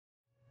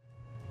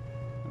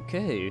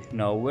Okay,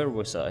 now where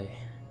was I?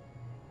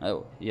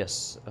 Oh,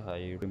 yes,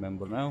 I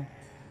remember now.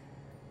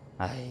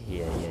 Ay,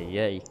 ay, ay,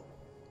 ay.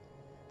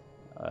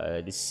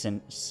 The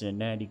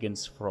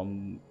shenanigans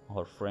from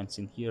our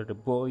friends in here, the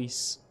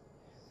boys.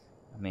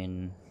 I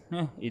mean,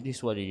 it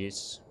is what it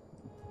is.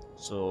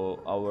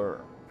 So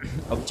our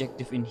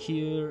objective in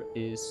here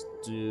is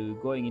to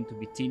going into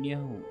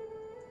Bithynia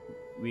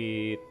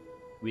with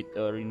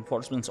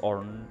reinforcements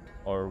or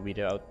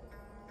without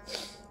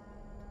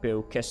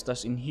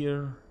Peukestas in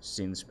here,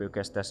 since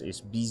Peukestas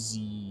is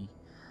busy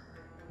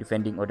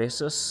defending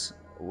Odysseus,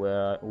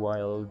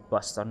 while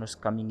Bastarnos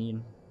coming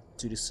in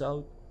to the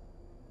south.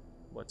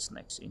 What's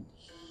next in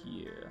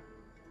here?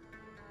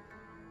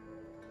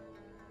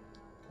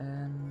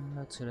 And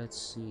let's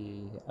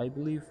see. I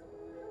believe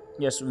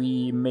yes,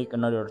 we make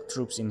another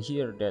troops in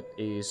here. That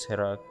is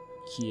Heraclitus.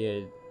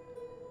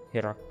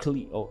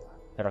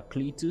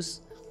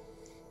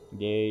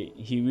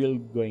 He will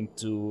going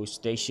to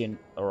station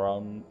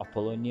around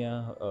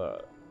Apollonia.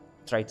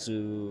 Try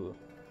to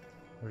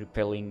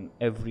repelling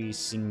every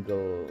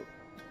single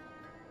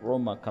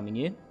Roma coming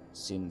in,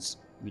 since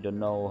we don't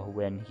know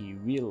when he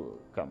will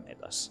come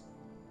at us.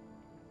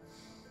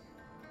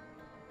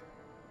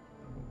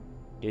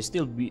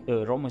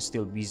 Roma is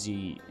still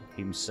busy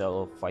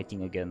himself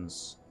fighting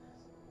against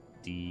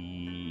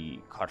the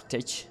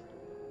Carthage,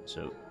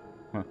 so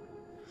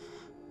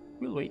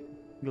we'll wait.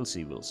 We'll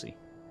see.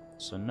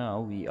 So now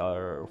we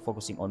are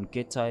focusing on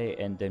Getai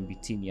and then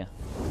Bithynia,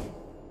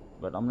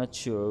 but I'm not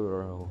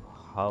sure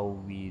how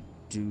we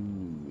do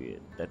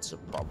it. That's a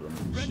problem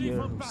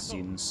here,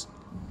 since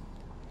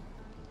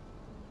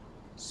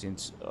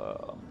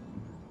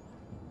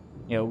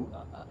yeah,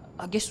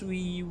 I guess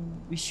we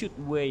should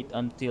wait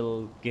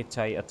until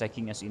Getai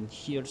attacking us in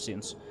here,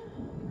 since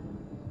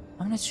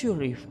I'm not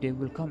sure if they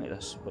will come at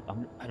us, but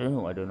I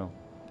don't know.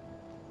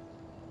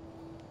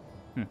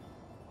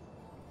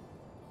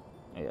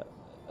 Yeah,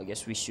 I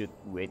guess we should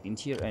wait in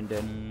here and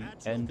then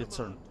end the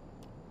turn.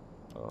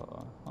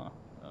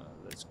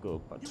 Let's go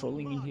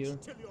patrolling in here,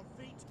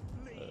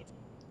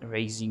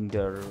 raising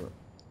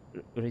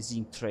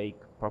trade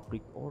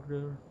public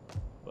order.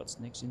 What's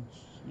next in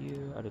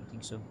here? I don't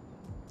think so.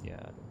 Yeah,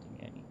 I don't think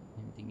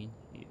anything in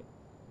here.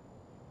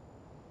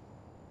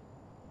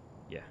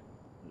 Yeah,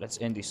 let's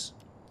end this,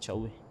 shall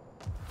we?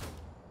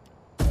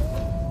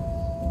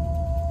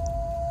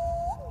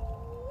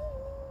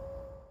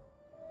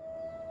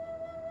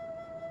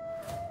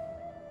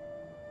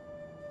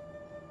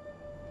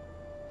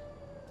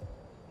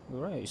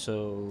 Alright,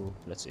 so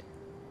let's see.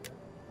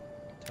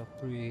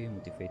 Capri,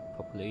 motivate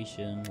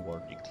population,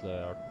 war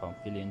declared,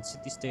 Pamphylian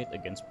city-state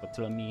against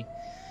Ptolemy.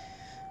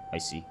 I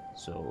see,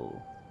 so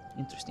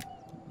interesting.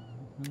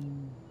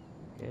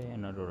 Okay,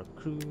 another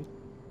recruit.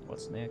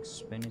 What's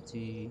next?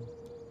 Penity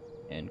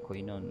and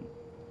Koinon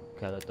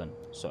Calaton.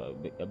 So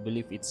I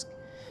believe it's,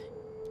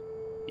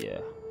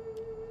 yeah.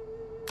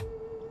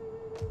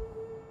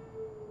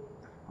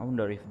 I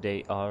wonder if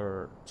they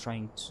are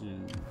trying to,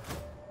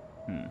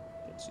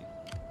 let's see.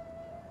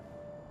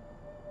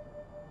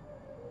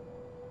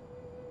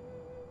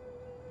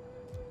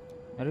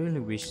 I really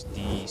wish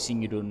the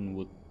Singidon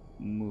would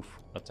move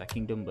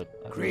attacking them,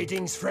 but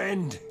greetings,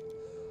 friend.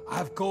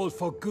 I've called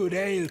for good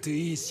ale to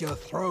ease your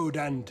throat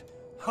and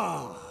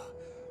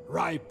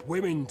ripe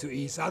women to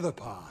ease other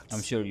parts.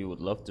 I'm sure you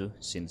would love to,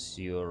 since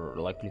your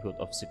likelihood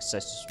of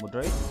success is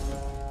moderate.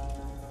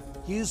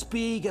 You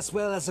speak as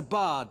well as a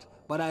bard,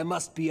 but I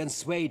must be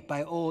unswayed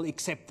by all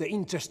except the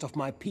interest of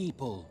my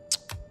people.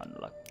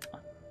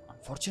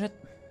 Unfortunate.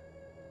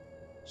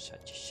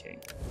 Such a shame.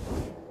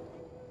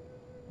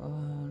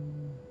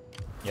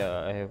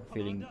 Yeah, I have a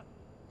feeling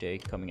they're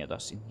coming at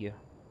us in here.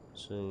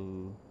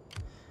 So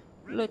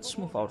let's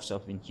move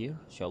ourselves in here,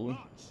 shall we?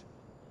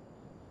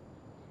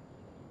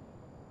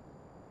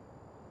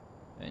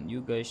 And you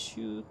guys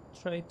should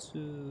try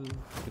to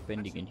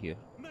defending in here.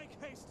 There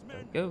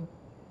we go.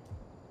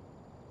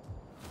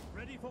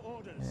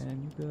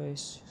 And you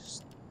guys,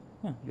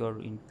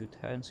 you're in good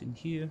hands in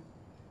here.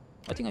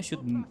 I think I should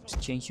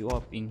change you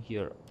up in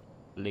here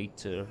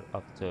later,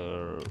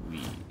 after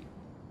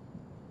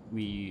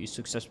we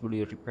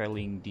successfully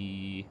repelling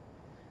the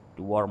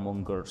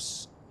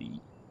warmongers, the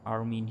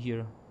army in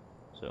here.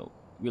 So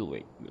we'll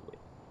wait.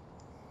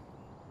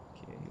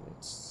 Okay,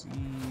 let's see.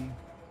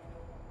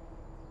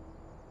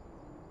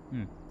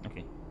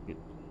 Okay, good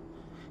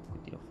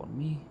enough for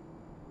me.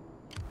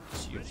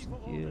 Yours in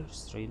here,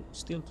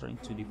 still trying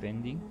to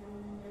defending.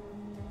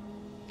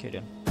 Okay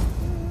then.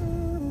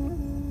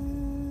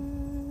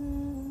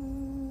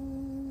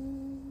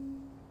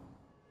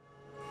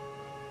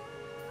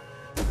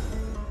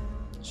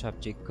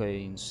 Subject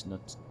gains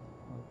not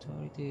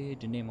authority.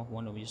 The name of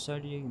one of your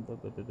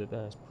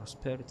subjects.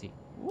 Prosperity.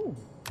 Ooh.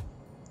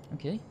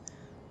 Okay.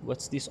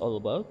 What's this all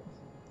about?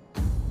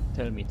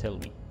 Tell me.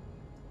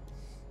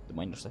 The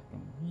miners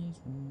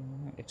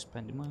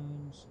expand the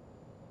mines.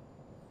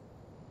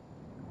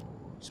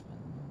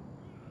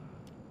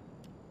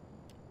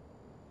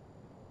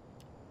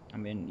 I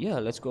mean, yeah,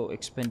 let's go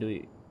expand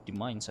the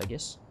mines, I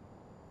guess.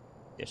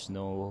 There's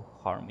no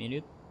harm in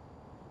it.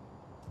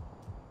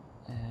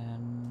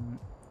 And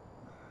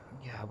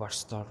yeah,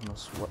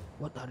 Bastarnos,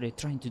 what are they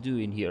trying to do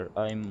in here?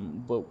 I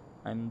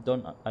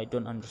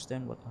don't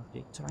understand what are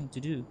they trying to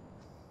do.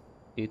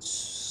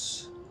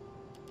 It's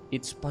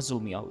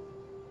puzzled me out,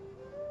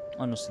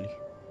 honestly.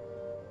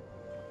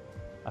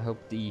 I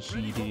hope he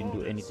didn't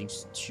do anything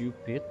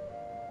stupid.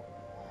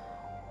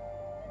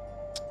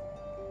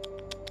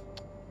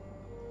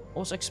 I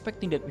was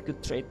expecting that we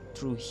could trade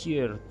through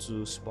here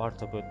to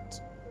Sparta,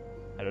 but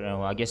I don't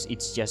know. I guess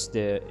it's just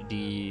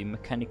the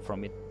mechanic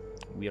from it.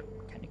 Weird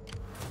mechanic.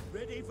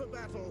 Ready for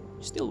battle.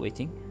 Still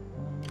waiting.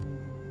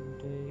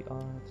 They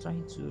are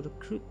trying to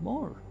recruit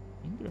more.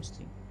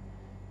 Interesting.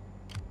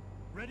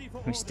 Ready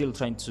for We're still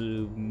trying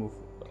to move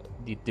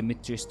the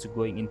Demetrius to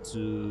going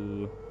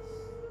into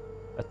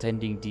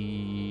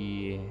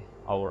attending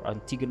our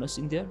Antigonus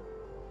in there.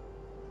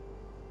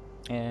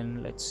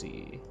 And let's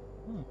see.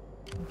 Oh,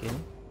 okay,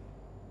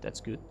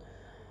 that's good.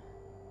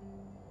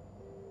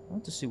 I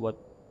want to see what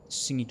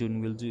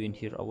Singidun will do in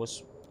here. I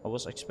was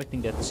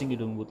expecting that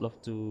Singidun would love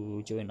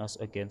to join us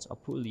against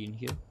Apuli in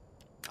here.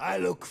 I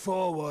look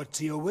forward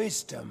to your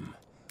wisdom,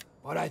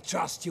 but I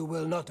trust you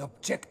will not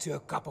object to a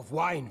cup of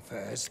wine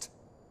first.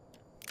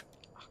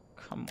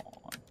 Come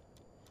on.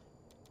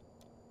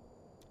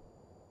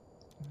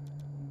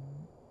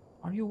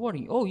 Are you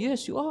worrying? Oh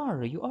yes, you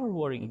are. You are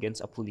worrying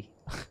against Apuli.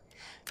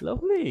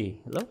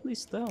 Lovely, lovely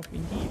stuff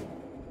indeed.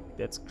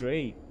 That's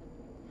great.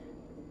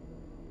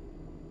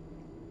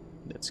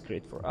 That's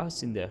great for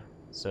us in there.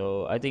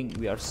 So I think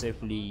we are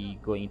safely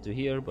going into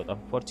here, but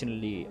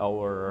unfortunately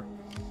our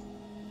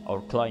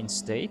client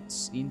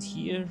states in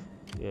here,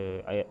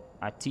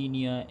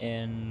 Athenia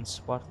and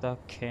Sparta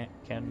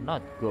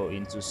cannot go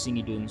into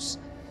Singidun's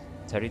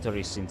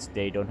territory since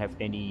they don't have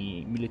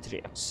any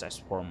military access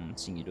from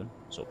Singidun.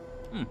 So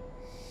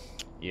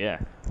yeah,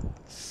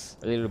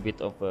 a little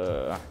bit of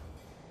a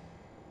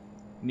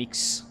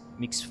mixed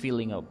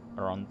feeling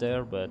around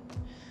there, but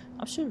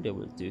I'm sure they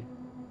will do.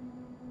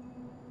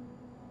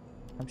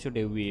 I'm sure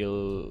they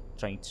will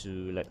try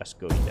to let us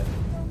go in there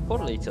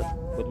for later,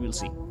 but we'll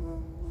see.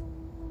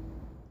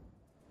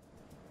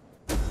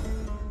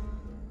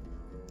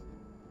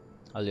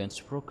 Alliance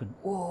broken.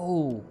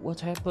 Whoa,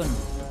 what happened?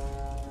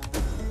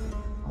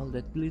 All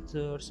that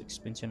glitters.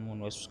 Expansion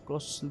one was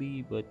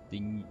costly, but the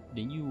new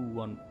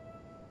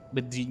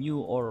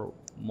or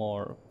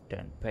more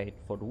than paid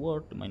for the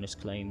war. The miners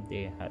claimed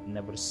they had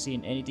never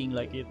seen anything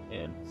like it,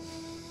 and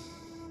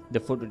the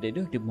further they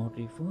do, the more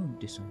they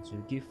found this one's a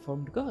gift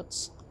from the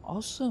gods.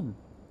 Awesome.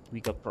 We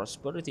got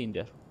prosperity in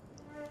there.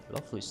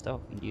 Lovely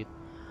stuff indeed.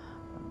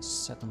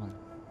 Settlement.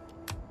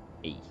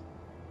 A.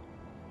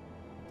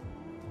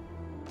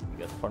 We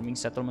got farming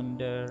settlement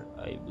there.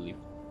 I believe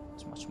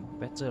it's much more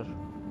better.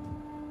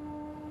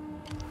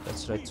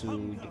 Let's try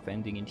to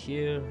defending in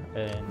here,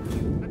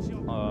 and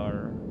you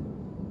are.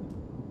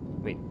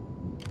 Wait.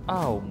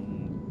 Oh,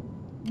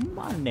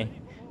 money.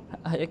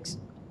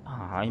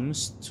 I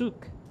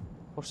mistook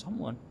for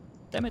someone.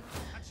 Damn it.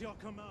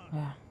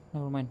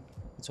 Never mind.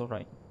 It's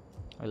alright.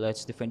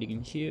 Let's defending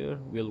in here.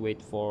 We'll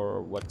wait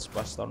for what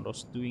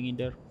Spartan's doing in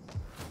there.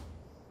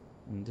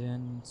 And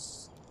then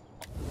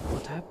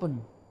what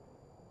happened?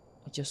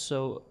 I just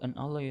saw an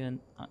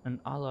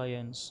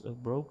alliance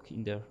broke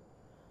in there.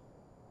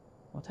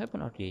 What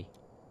happened, RTA?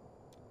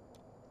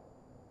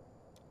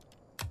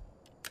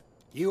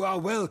 You are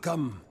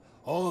welcome,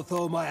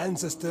 although my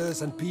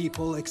ancestors and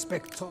people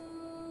expect.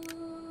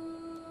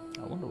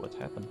 I wonder what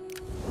happened.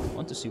 I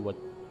want to see what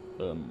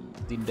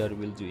Tindar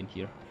will do in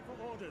here.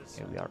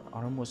 Okay, we are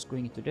almost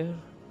going into there.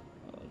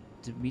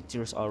 The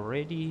meteors are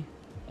ready,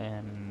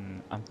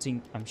 and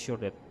I'm sure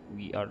that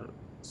we are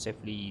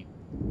safely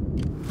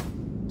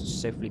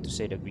to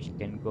say that we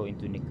can go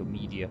into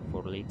Nikomedeia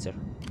for later.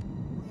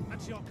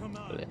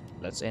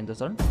 Let's end the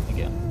turn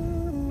again.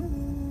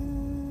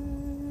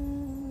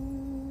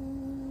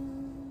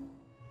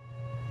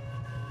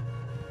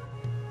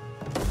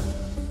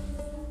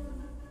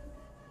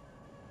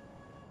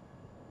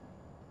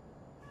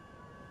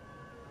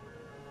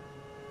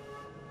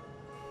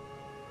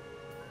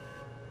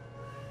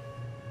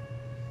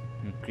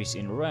 Increase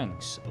in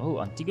ranks.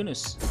 Oh,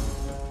 Antigonus.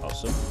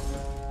 Awesome.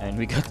 And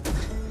we got...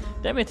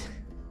 Damn it.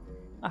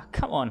 Ah,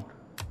 come on.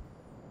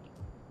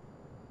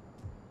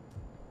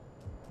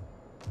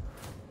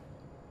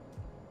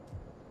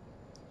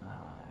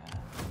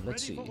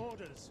 Let's see.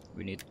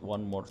 We need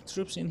one more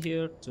troops in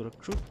here to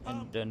recruit,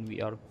 and then we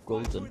are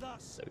golden.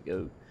 There we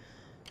go.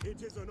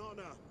 It is an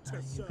honor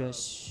to You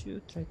guys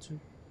should try to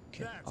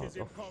get out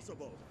of...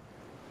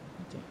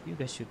 You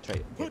guys should try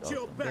to get Put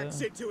your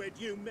backs into it,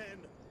 you men.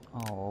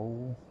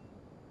 Oh,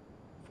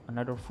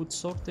 another food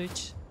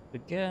shortage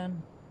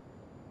again.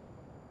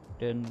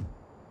 Then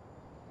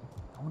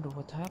I wonder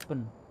what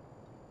happened.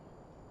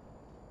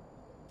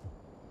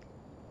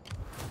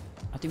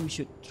 I think we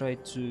should try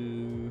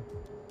to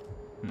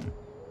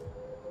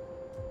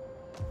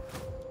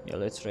yeah,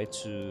 let's try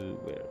to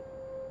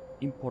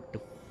import the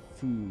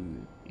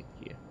food in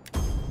here.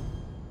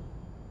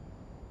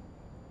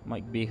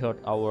 Might be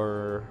hurt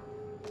our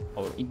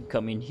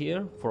income in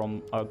here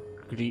from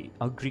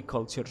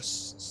agriculture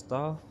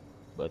stuff,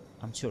 but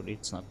I'm sure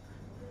it's not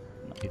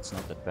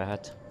that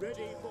bad.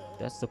 Ready for...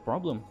 That's the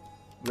problem.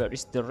 Where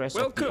is the rest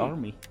of the Welcome.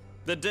 army?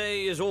 The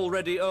day is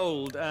already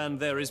old, and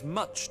there is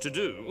much to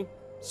do.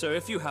 So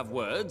if you have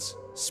words,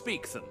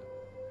 speak them.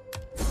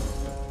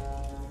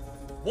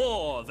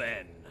 War,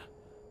 then.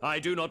 I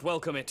do not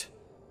welcome it.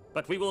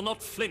 But we will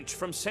not flinch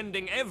from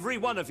sending every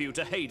one of you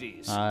to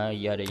Hades.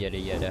 Yada yada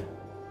yada.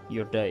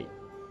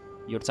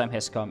 Your time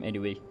has come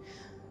anyway.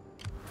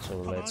 So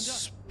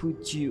let's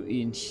put you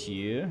in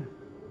here.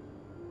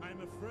 I'm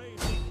afraid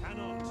we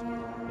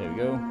cannot. There we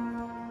go.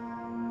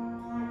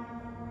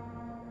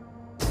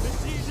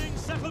 Besieging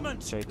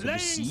settlement! Try to Laying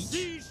besiege.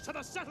 siege to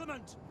the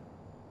settlement!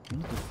 We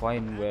need to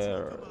find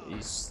where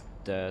is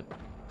that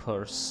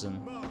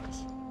person. March!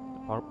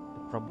 The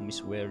problem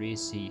is, where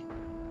is he?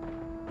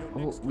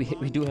 Oh,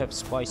 we do have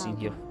spies in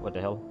here. What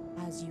the hell?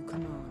 As you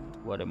command,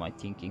 What am I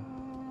thinking?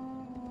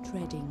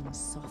 treading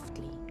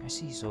softly. I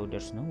see, so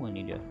there's no one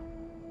in there.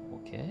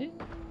 Okay.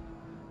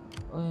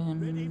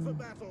 Ready for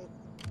battle!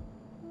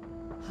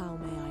 How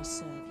may I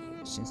serve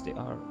you? Since they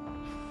are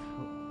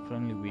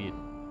friendly with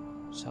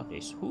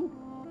Sardes. Who?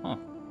 Huh.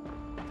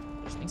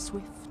 Interesting.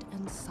 Swift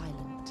and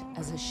silent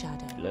as a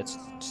shadow. Let's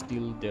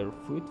steal their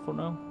food for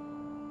now.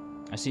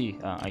 I see.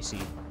 I see.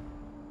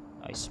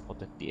 I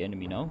spotted the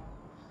enemy now.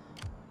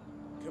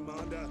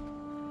 Commander!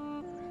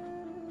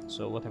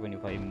 So what happens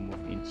if I move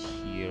in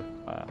here?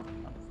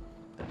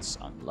 That's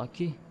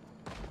unlucky.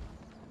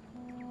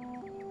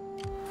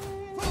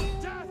 For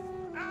death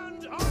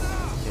and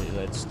honor! Okay,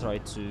 let's try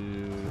to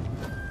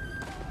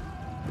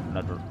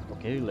another.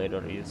 Okay,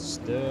 later is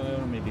there.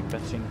 Maybe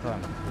battering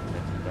time.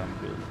 Battering time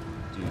will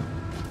do.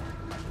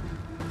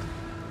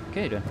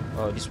 Okay then.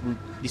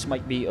 This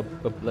might be a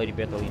bloody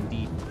battle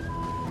indeed.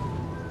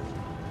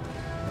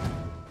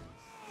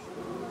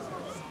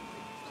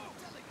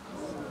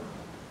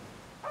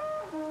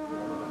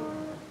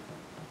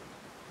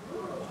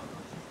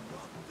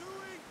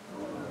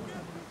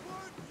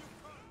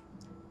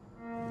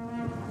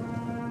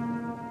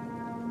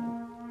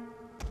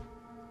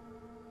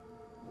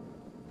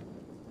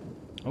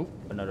 Oh,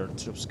 another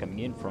troops coming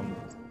in from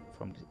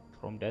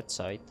that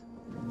side.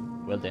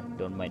 Well then,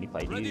 don't mind if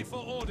I do. Ready for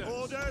orders.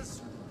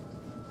 Orders!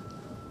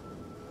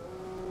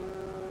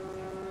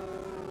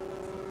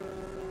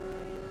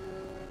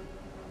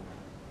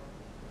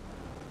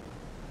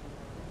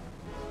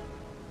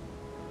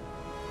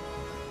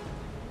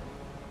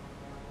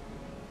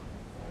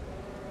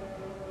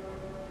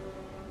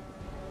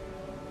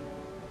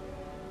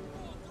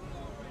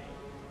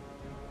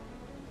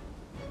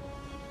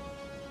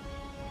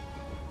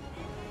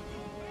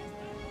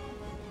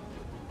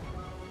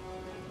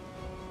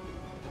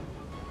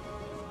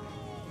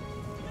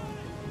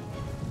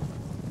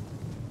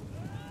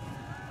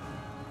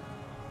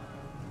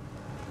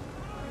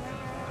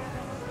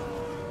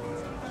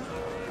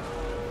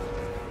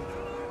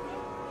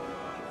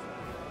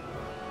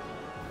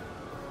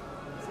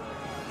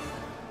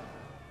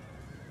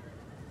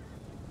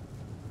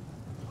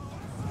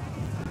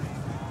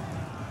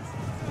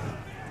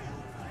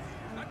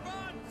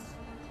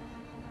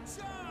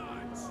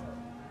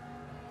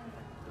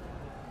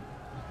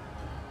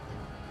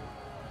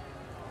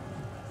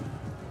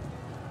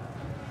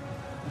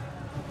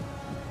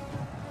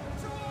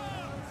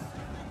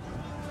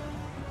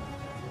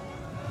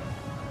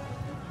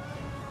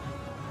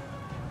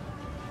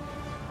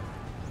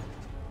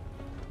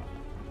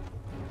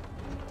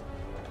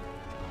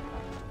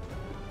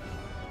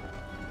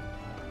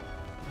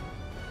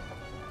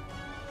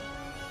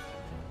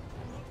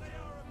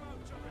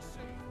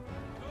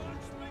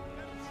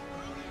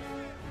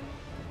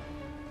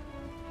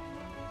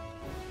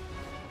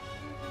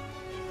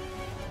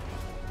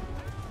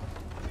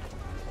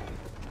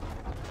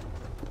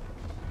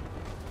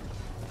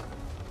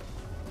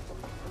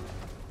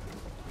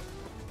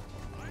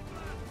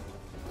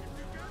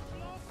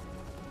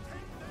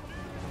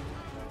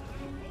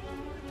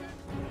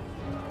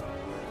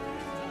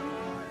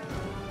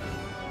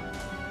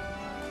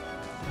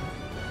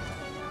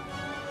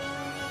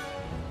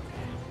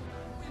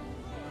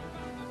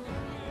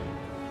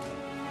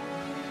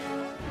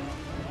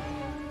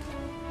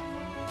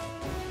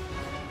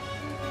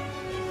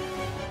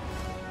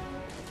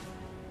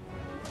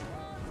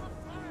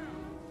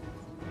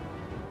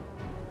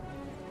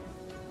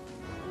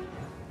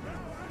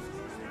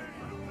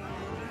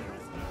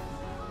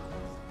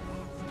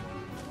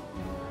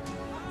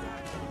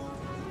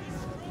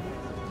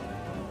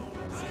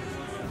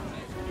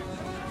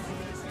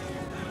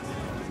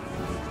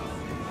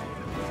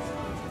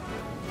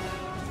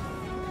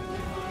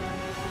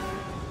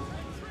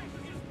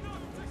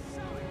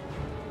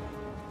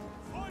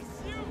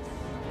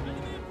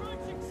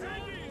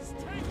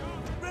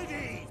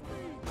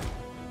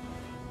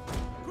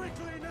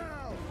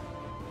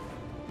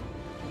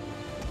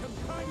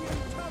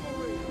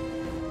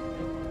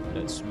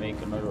 Let's make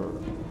another.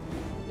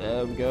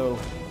 There we go.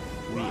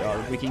 We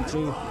are breaking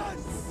through.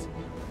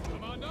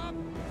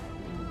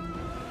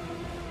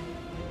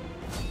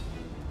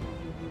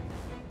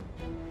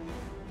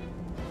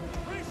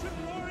 Grecian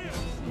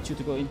want you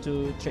to go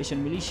into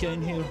Thracian militia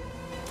in here.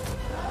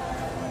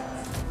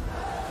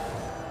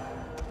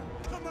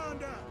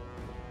 Commander!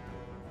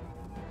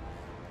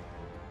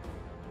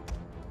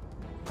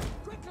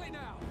 Quickly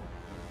now!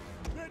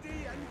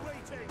 Ready and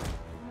waiting!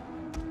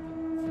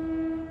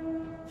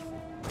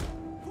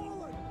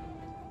 Forward!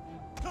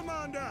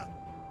 Commander!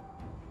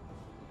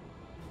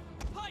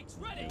 Pikes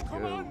ready!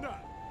 Commander!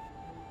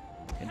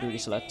 We can do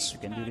this, lads. We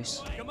can do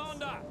this.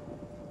 Commander!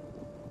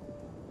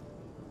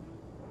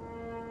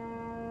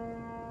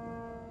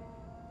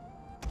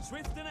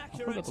 Swift and I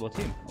accurate. forgot about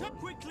him.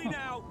 Quickly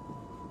now!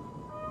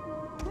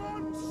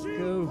 Front shield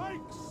Go.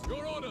 pikes!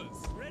 Your orders!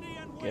 Ready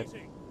and Get,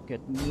 waiting.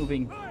 get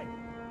moving. Aye.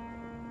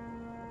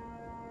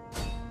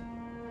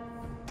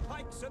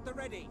 Pikes at the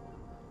ready.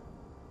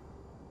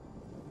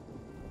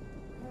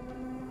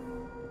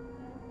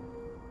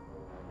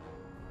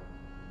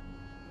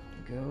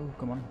 Go,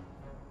 come on.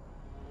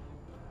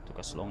 Took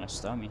us long as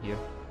time in here.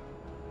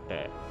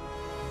 There.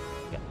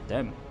 Get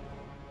them.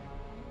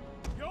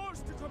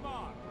 Yours to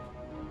command!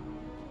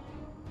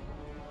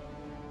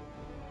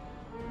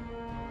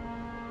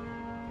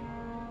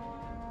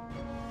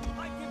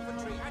 Pike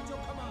infantry at your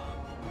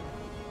command.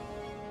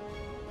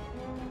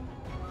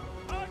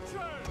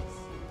 Archers!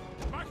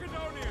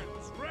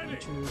 Macedonians, ready!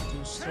 Want you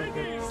to start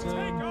Hades, at take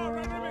them. our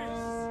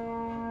enemies!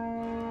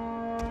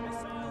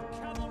 Missile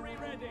cavalry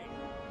ready.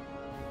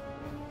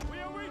 We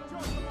await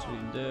your Two command!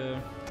 in there.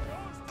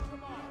 Yours to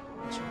command!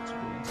 Two to go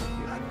in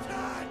here.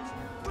 Attack!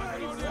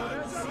 Brave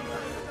sons of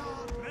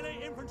Macedon! Melee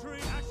infantry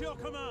at your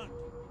command.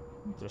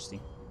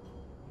 Interesting.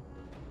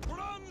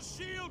 Bronze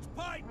shield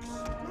pikes!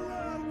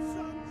 Proud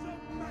sons of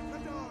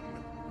Macedon!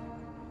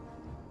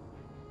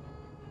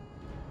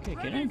 Okay,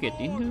 can I get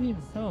into here?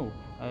 No,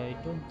 I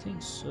don't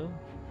think so.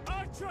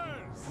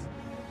 Archers!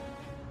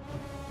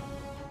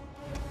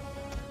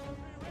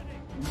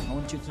 I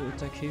want you to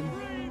attack him.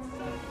 Brave sons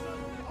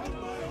of on my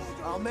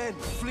order! Our men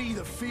flee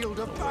the field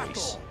of worries.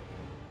 battle.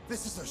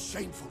 This is a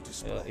shameful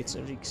display. It's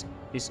a risk.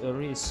 It's a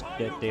risk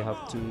that they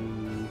have to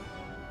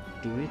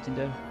do it in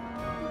there.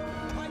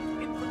 Pike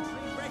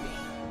infantry ready.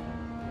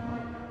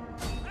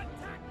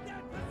 Attack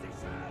their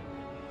position!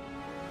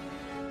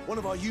 One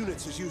of our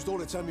units has used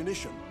all its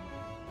ammunition.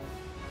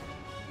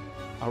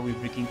 Are we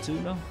breaking two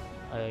now?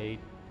 I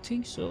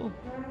think so.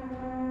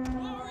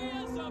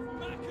 Warriors of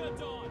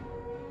Macedon.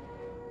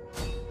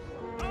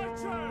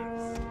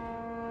 Archers!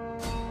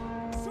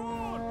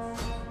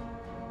 Swords!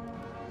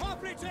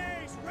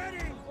 Hoplites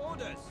ready.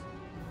 Orders.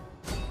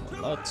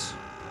 Lots.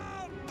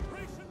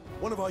 Thracian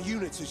One of our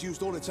units has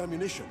used all its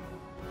ammunition.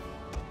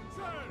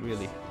 archers!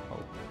 Really? Oh,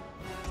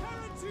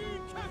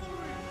 Tarantine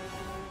cavalry!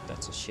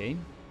 that's a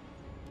shame.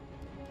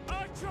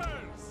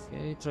 Archers!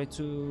 Okay, try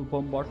to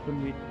bombard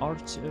them with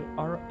arrows. Come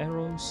on.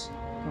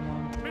 Come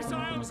on, come on,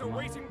 Missiles come on.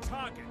 awaiting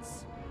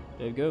targets!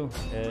 There we go.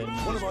 And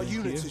One of our here.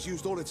 units has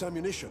used all its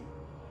ammunition.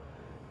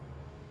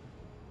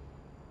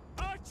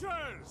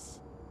 Archers!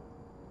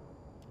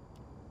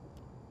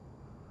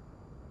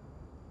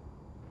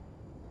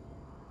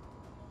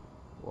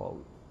 Wow.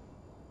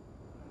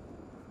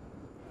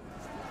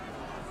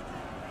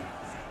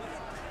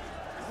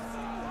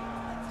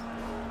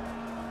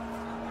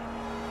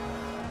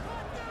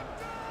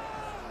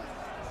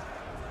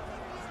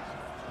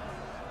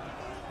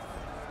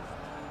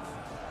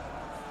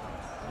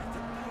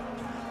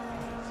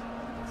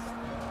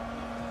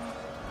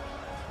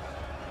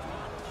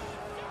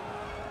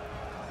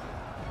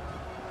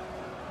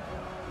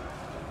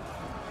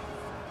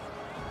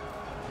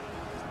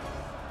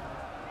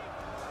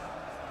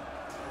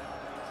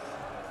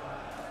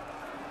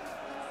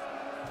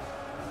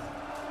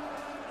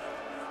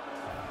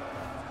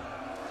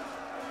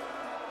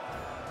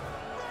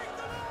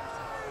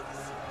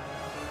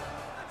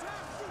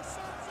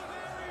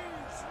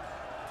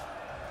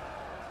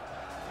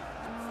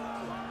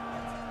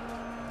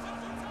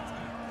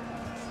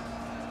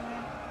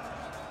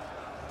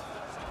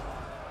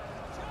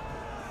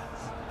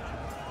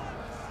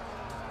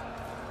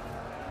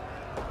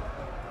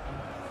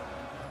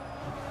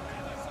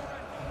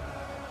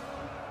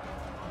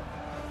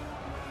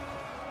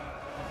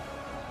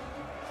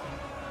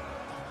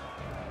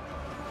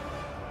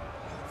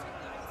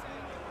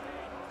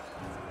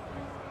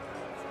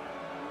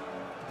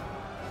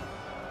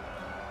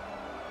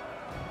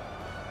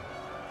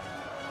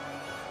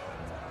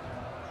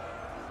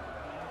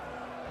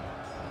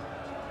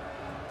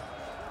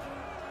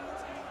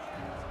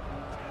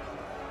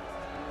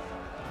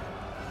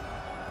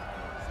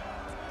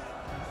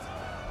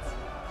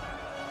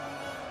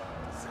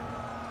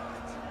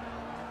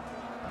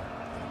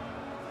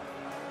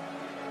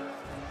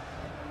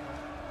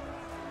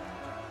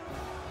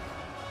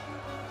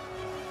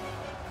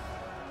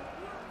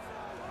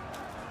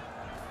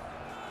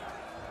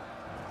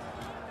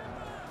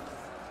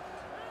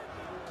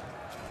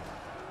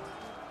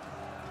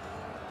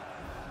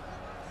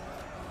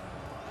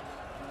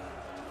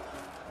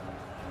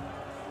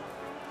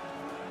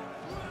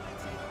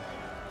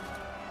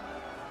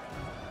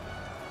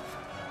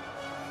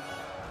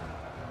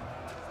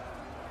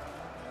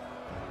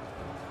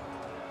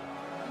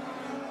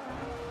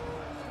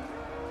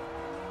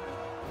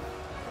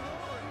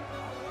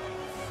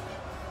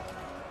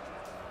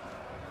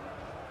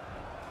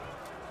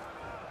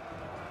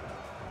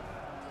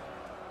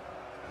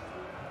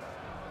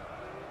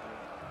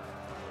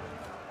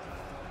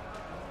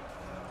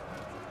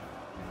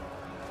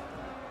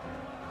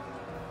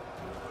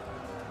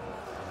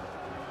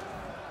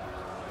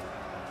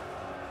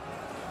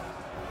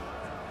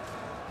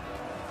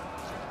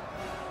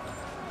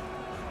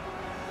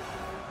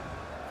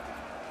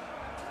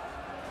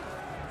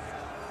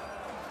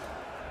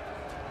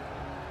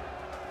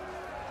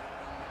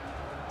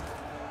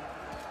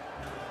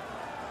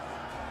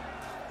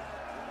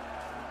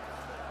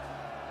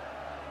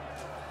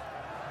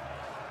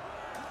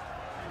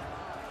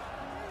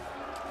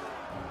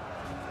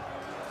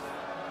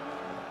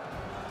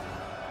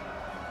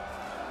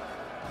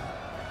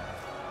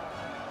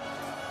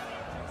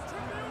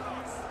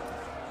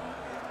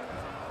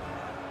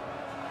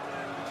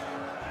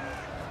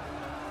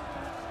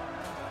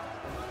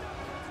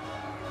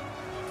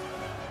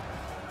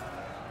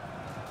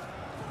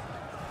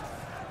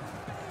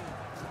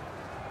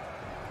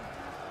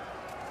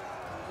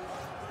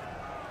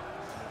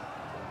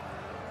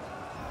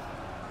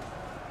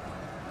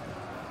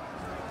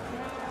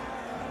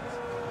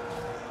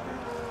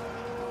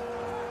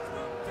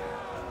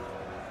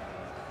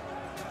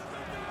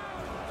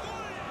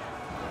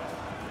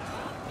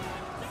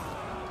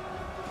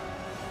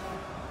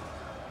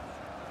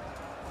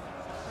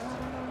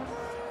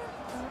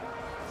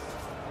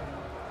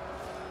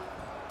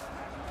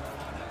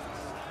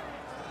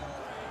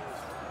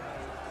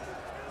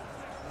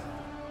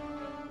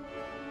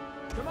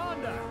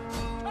 Commander,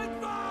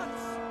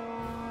 advance!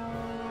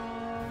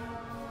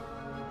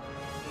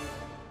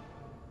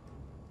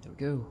 There we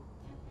go.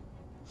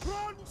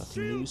 Front Cut him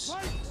shield loose.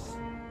 pikes!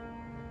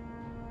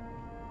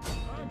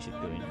 We should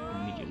go in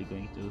immediately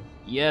going to.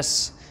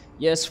 Yes!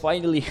 Yes,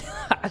 finally!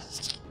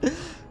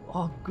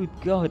 Oh, good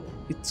god.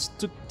 It's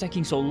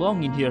taking so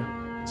long in here.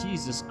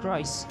 Jesus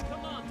Christ.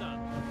 Commander!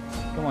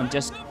 Come on,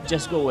 just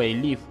go away.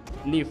 Leave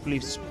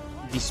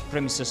these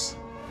premises.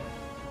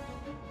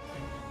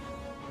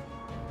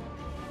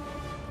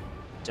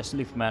 Just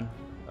leave, man.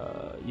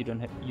 You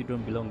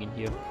don't belong in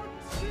here.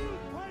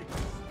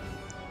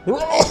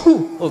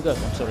 Oh god,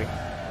 I'm sorry.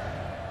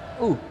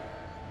 Oh.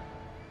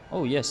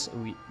 Oh yes,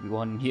 we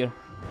won here.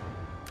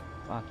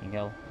 Fucking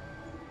hell.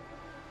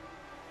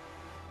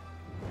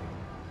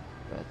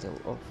 Battle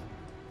of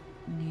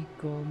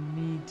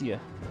Nikomedeia.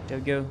 There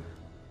we go.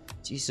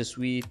 Jesus,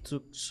 we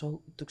took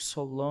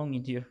so long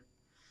in here.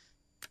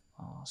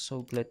 Oh,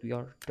 so glad we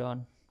are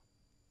done.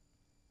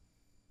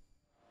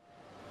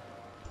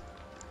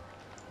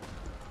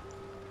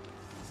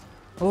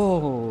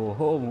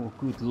 Oh,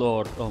 good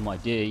lord, oh my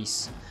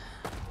days.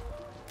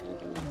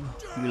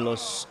 We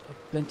lost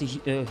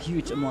a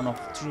huge amount of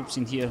troops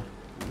in here.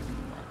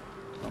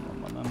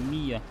 Mamma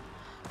mia.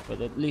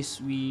 But at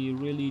least we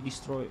really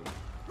destroyed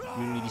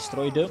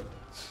them.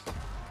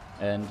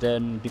 And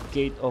then the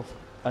gate of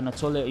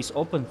Anatolia is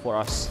open for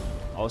us.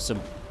 Awesome.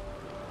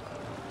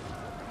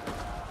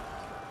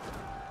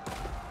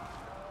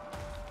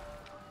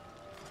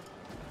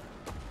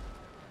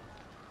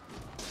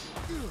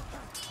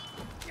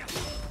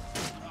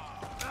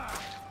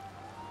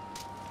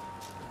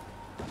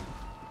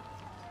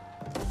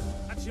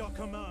 At your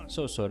command.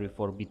 So sorry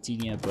for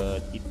Bithynia,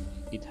 but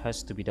it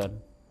has to be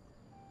done.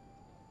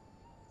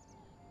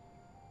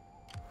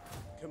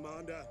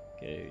 Commander,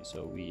 Okay,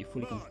 so we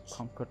fully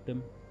conquered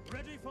them.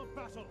 ready for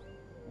battle.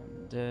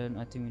 And then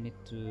I think we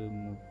need to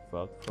move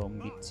out from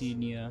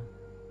Bithynia,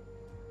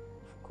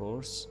 of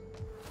course.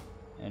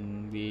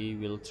 And we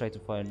will try to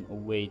find a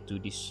way to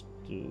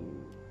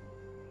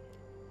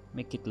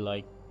make it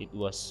like it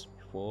was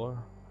before.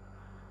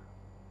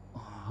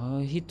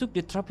 He took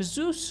the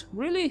trapezus?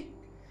 Really?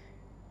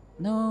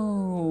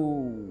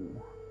 No.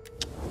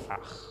 Ah.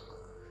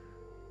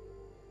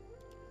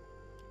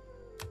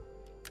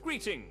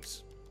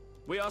 Greetings.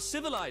 We are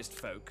civilized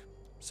folk,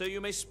 so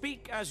you may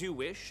speak as you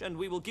wish, and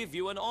we will give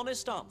you an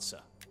honest answer.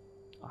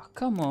 Ah,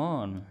 come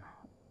on.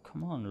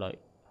 Come on,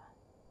 like...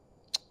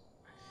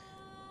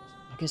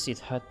 I guess it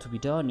had to be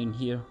done in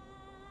here.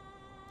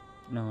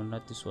 No,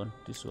 not this one.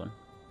 This one.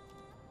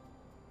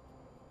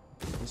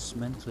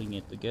 Dismantling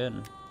it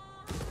again.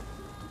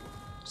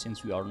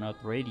 Since we are not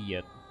ready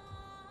yet.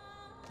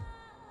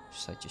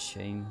 Such a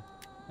shame.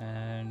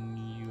 And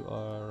you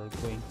are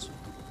going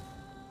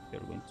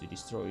to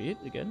destroy it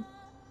again.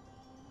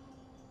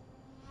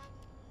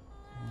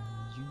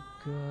 And you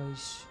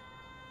guys,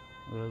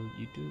 well,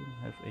 you don't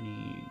have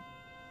any.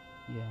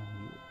 Yeah,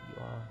 you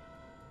are.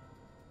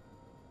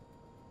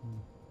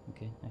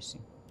 Okay, I see.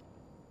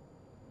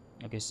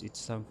 I guess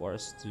it's time for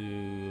us to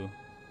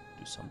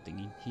do something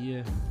in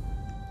here.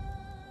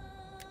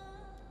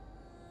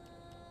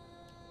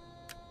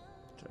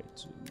 Try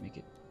to make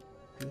it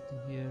good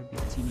in here.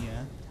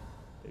 Bithynia.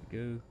 There we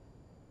go.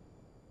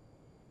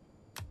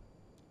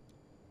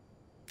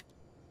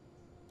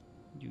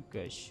 You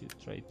guys should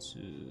try to.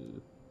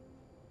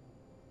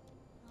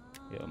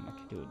 Yeah,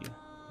 Macedonia.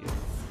 Yeah.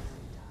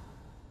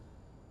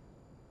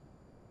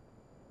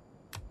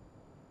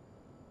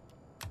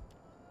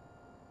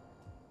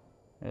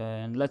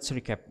 And let's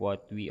recap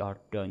what we are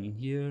done in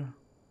here.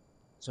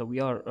 So we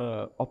are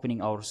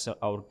opening our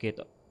gate,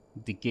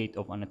 the gate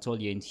of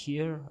Anatolia in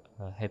here.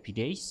 Happy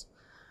days.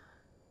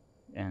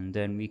 And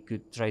then we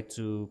could try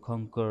to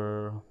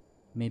conquer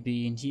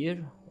maybe in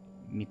here,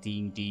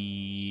 meeting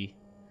the.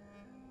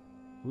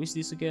 Who is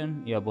this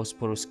again? Yeah,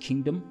 Bosporus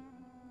Kingdom.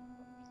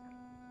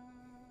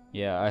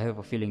 Yeah, I have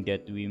a feeling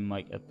that we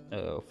might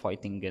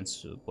fighting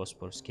against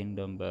Bosporus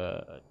Kingdom,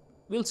 but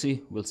we'll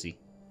see. We'll see.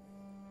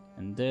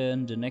 And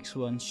then the next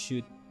one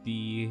should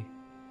be,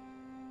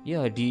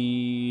 yeah,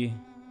 the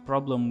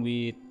problem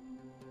with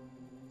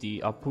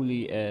the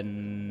Apuli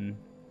and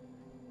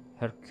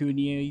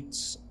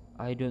Hercuniates.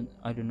 I don't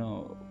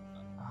know.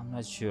 I'm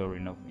not sure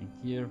enough in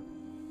here.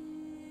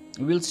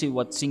 We'll see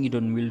what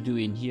Singidon will do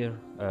in here.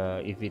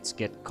 If it's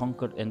get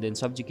conquered and then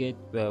subjugate,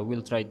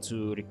 we'll try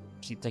to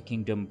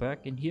taking them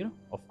back in here,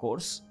 of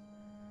course.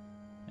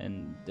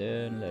 And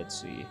then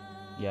let's see.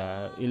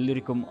 Yeah,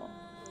 Illyricum,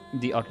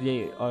 they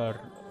are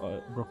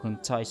broken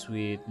ties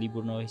with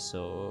Liburnois,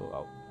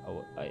 so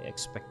I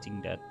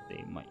expecting that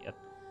they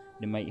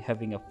might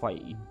having a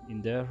fight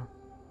in there.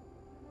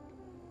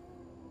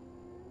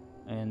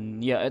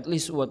 And yeah, at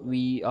least what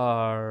we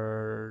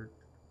are,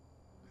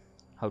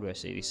 how do I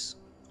say this,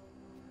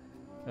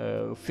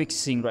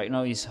 fixing right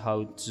now is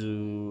how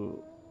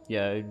to,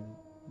 yeah,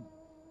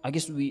 I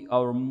guess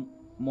our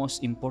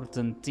most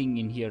important thing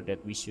in here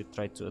that we should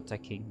try to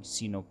attacking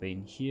Sinope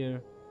in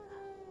here.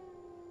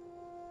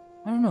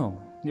 I don't know,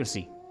 we'll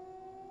see.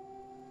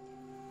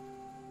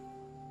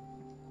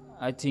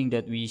 I think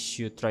that we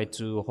should try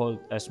to hold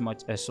as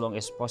long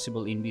as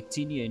possible in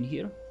Bithynia and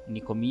here,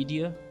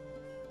 Nikomedeia.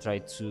 Try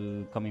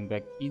to coming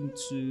back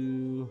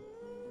into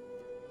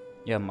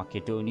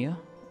Macedonia,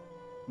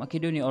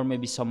 or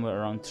maybe somewhere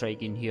around Thrace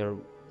in here.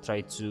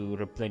 Try to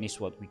replenish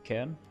what we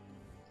can.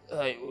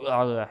 I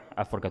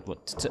forgot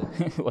what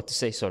what to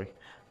say. Sorry.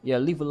 Yeah,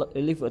 leave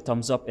a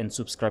thumbs up and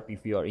subscribe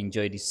if you are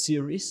enjoy this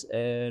series.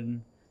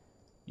 And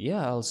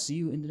yeah, I'll see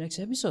you in the next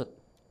episode.